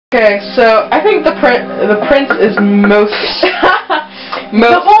Okay, so I think the prince is most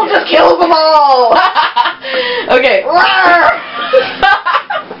most. The bull just kills them all. Okay.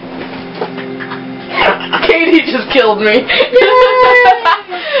 Katie just killed me.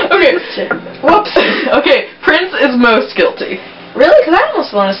 Okay. Whoops. Okay, prince is most guilty. Really? Because I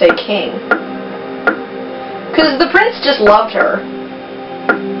almost want to say king. Because the prince just loved her.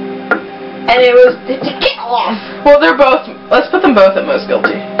 And it was to get off. Well, they're both. Let's put them both at most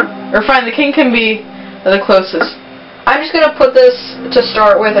guilty. Or fine, the king can be the closest. I'm just gonna put this to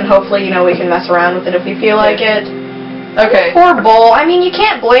start with, and hopefully, you know, we can mess around with it if we feel like it. Okay. Poor bull. I mean, you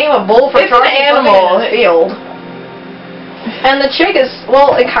can't blame a bull for It's an animal. in the field. And the chick is,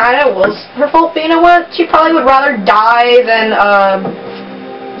 well, it kind of was her fault, but you know what? She probably would rather die than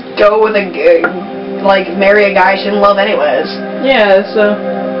go with like marry a guy she didn't love anyways. Yeah. So.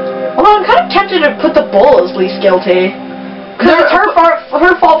 Although I'm kind of tempted to put the bull as least guilty. Because it's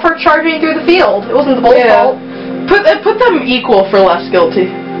her fault for charging through the field. It wasn't the bull's fault. Put them equal for less guilty.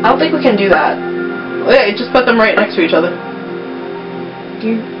 I don't think we can do that. Yeah, just put them right next to each other.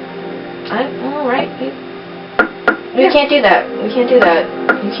 Alright. We can't do that. We can't do that.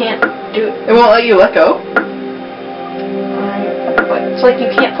 You can't do it. It won't let you let go? But it's like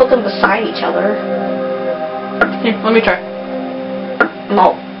you can't put them beside each other. Here, let me try.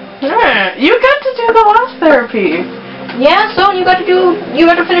 No. Yeah, you got to do the last therapy. Yeah, so you got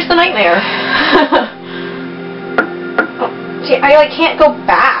to finish the nightmare. Oh, see, I can't go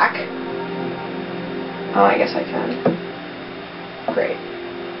back. Oh, I guess I can. Great.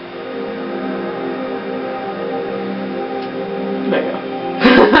 There you go.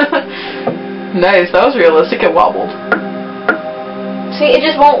 Nice, that was realistic. It wobbled. See, it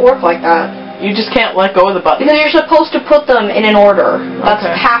just won't work like that. You just can't let go of the button. Because you're supposed to put them in an order. That's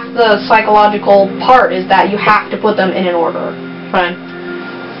half the psychological part, is that you have to put them in an order. Fine.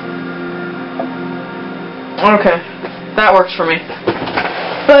 Okay. That works for me.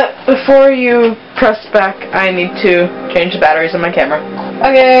 But before you press back, I need to change the batteries in my camera.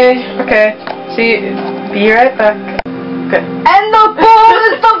 Okay. Okay. See, be right back. Okay. And the bull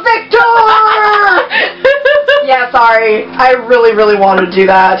is the victor! Yeah, sorry. I really, really wanted to do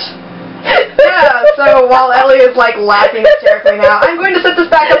that. Yeah, so while Ellie is like laughing hysterically now, I'm going to set this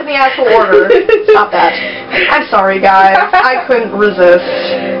back up in the actual order. Stop that. I'm sorry, guys. I couldn't resist.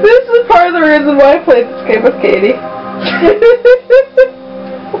 This is part of the reason why I played this game with Katie.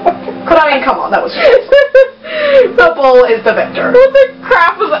 Come on, that was The bull is the victor. What the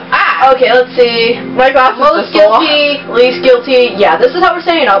crap was that? Okay, let's see. My glasses most guilty, least guilty. Yeah, this is how we're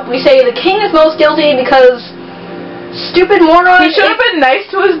setting it up. We say the king is most guilty because stupid moron. He should have been nice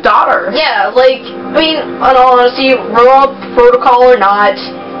to his daughter. Yeah, like, I mean, in all honesty, royal protocol or not,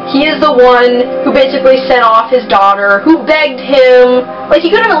 he is the one who basically sent off his daughter, who begged him. Like, he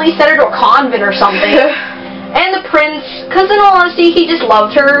could have at least sent her to a convent or something. And the prince, because in all honesty, he just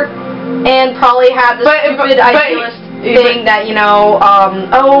loved her, and probably had this stupid idealist thing that, you know,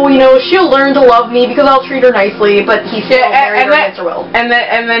 oh, you know, she'll learn to love me because I'll treat her nicely, but he still married her against her will. And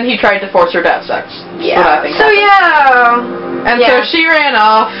then he tried to force her to have sex. Yeah. So yeah. And so she ran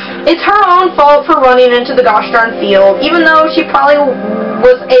off. It's her own fault for running into the gosh darn field. Even though she probably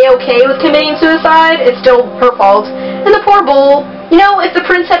was A-okay with committing suicide, it's still her fault. And the poor bull, you know, if the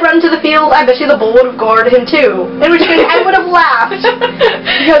prince had run to the field, I bet you the bull would have guarded him too. In which case I would have laughed.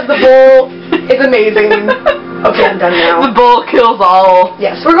 Because the bull is amazing. Okay, I'm done now. The bull kills all.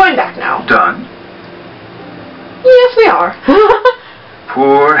 Yes, we're going back now. Done? Yes, we are.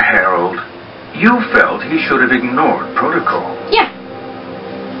 Poor Harold. You felt he should have ignored protocol. Yeah.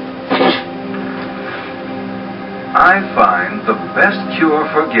 I find the best cure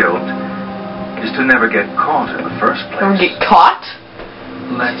for guilt is to never get caught in the first place. Never get caught?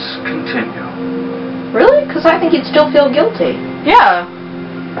 Let's continue. Really? Because I think you'd still feel guilty. Yeah.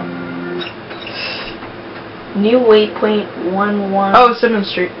 New waypoint 11. Oh,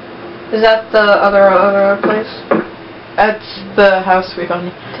 Simmons Street. Is that the other place? That's the house we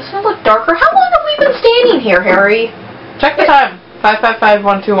found. Doesn't it look darker? How long have we been standing here, Harry? Check the time.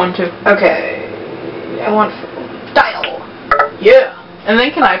 555-1212. Okay. I want dial. Yeah. And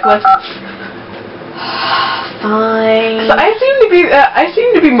then can I play? Fine. So I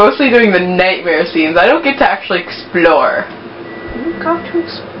seem to be mostly doing the nightmare scenes. I don't get to actually explore. You got to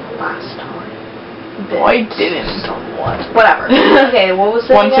explore last time. No, I didn't. Somewhat. Whatever. Okay, what was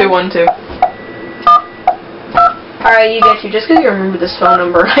it? 1212. Alright, you get to. Just because you remember this phone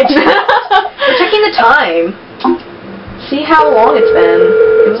number, I just... We're checking the time. See how long it's been.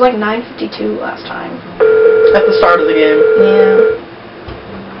 It was like 9:52 last time. At the start of the game. Yeah.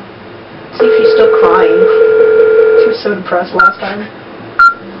 See if she's still crying. She was so depressed last time.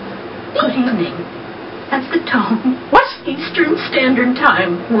 Good evening. At the tone. What? Eastern Standard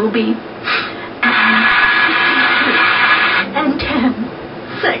Time will be and 10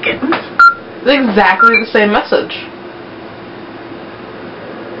 seconds. It's exactly the same message.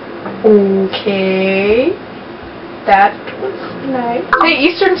 Okay. That was nice. Hey,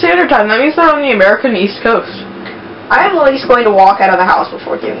 Eastern Standard Time. That means they're on the American East Coast. I am at least going to walk out of the house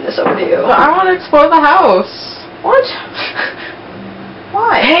before giving this over to you. But I want to explore the house. What?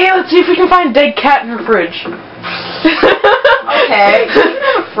 Why? Hey, let's see if we can find a dead cat in her fridge. Okay.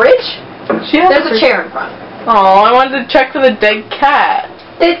 Fridge? There's a chair in front. Oh, I wanted to check for the dead cat.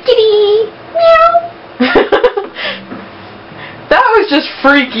 The kitty. Meow. That was just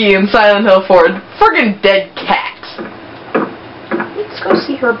freaky in Silent Hill 4. Friggin' dead cat. Let's go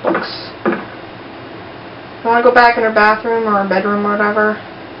see her books. You want to go back in her bathroom or her bedroom or whatever?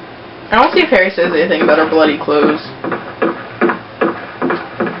 I don't see if Harry says anything about her bloody clothes.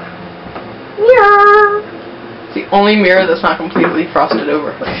 Mirror. It's the only mirror that's not completely frosted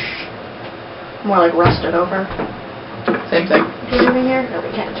over. More like rusted over. Same thing. Can you in here? No,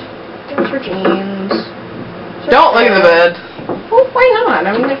 we can't. There's her jeans. Don't look at the bed. Well, why not?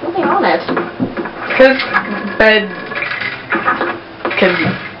 I mean, there's nothing on it. Because bed can...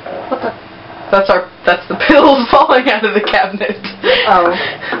 What the? That's the pills falling out of the cabinet. Oh.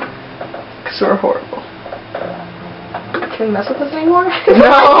 Because we're horrible. Can we mess with this anymore? No.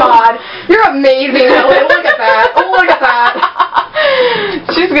 Oh my god. You're amazing, Ellie. Look at that. Oh, look at that.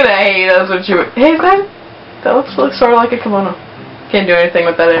 She's gonna hate us when she... Hey, that looks sort of like a kimono. Can't do anything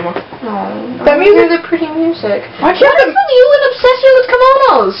with that anymore. No. That music is pretty music. Why can't What is with you and obsession with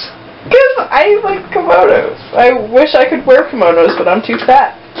kimonos? Because I like kimonos. I wish I could wear kimonos, but I'm too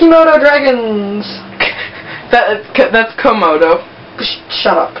fat. Kimono dragons. That's Komodo.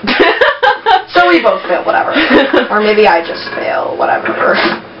 Shut up. So we both fail, whatever. Or maybe I just fail, whatever.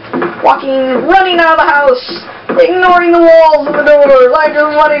 Running out of the house, ignoring the walls and the doors. I'm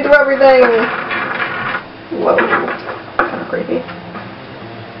just running through everything. Whoa. Kind of creepy.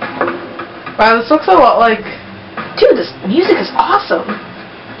 Wow, this looks a lot like... Dude, this music is awesome.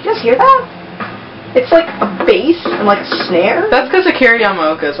 You guys hear that? It's like a bass and like a snare. That's because Akira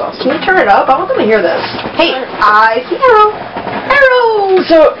Yamaoka is awesome. Can you turn it up? I want them to hear this. Hey, I see arrow. Arrow!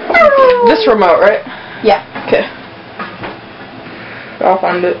 So, Arrow! this remote, right? Yeah. Okay. I'll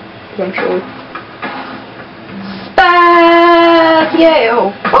find it, eventually. Yay!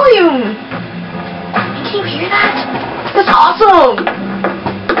 Oh, volume! Can you hear that? That's awesome!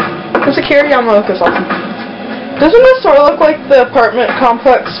 Because Akira Yamaoka is awesome. Doesn't this sort of look like the apartment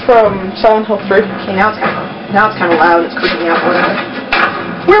complex from Silent Hill 3? Okay, now it's kind of loud. It's creeping me out. Whatever.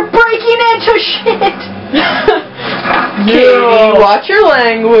 We're breaking into shit. Katie, watch your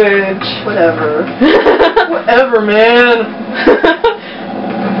language. Whatever. Whatever, man.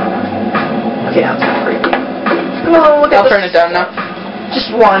 Okay, now it's kind of creepy. Come on, look at I'll turn it down now. Just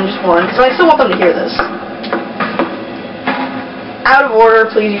one, because I still want them to hear this. Out of order,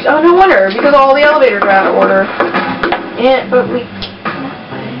 please use... Oh, no wonder, because all the elevators are out of order. But we...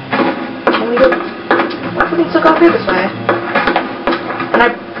 Can we go... What if we can still go through this way? And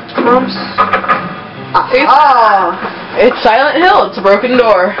I promise... It's Silent Hill. It's a broken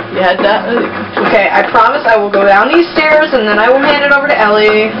door. You had that. Okay, I promise I will go down these stairs, and then I will hand it over to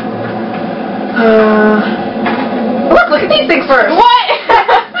Ellie. Look at these things first! What?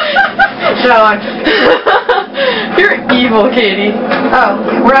 No, I'm kidding. You're evil, Katie. Oh,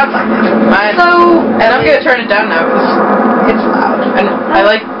 yeah, we're outside now. And I'm gonna turn it down now because it's loud. And I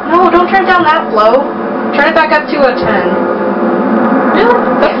like. No, don't turn it down that low. Turn it back up to a 10. Really?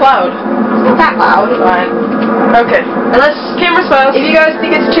 That's loud. It's not that loud. Fine. Okay. Unless Camera spouse. If you guys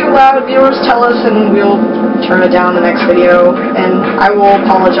think it's too loud, viewers, tell us and we'll turn it down the next video. And I will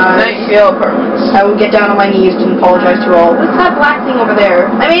apologize. Nightingale Apartments. I will get down on my knees and apologize to all. What's that black thing over there?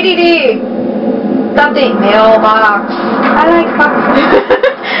 I'm ADD. Stop the mailbox. I like boxing.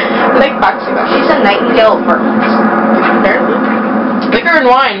 I like boxing. She said Nightingale Apartments. Apparently. Liquor and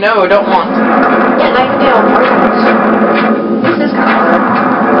wine, no, don't want. Yeah, Nightingale Apartments. This is kind of hard.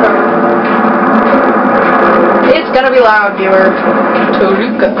 It's gonna be loud, viewer.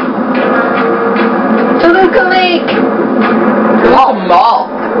 Toluca. Toluca Lake! Oh,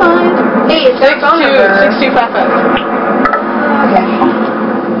 mall. Come on. Hey, it's their phone number. 6255. Okay.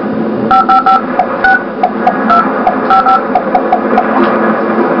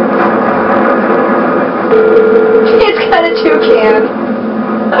 It's got a toucan.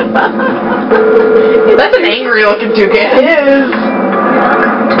 That's an angry looking toucan. It is.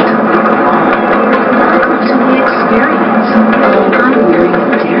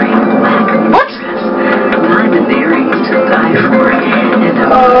 What? I'm an Aries to die for, and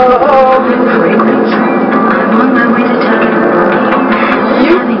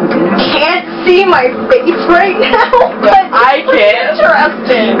see my face right now, but I can't. it's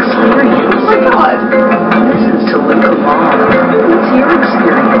interesting. Oh my god. This is to Luke along.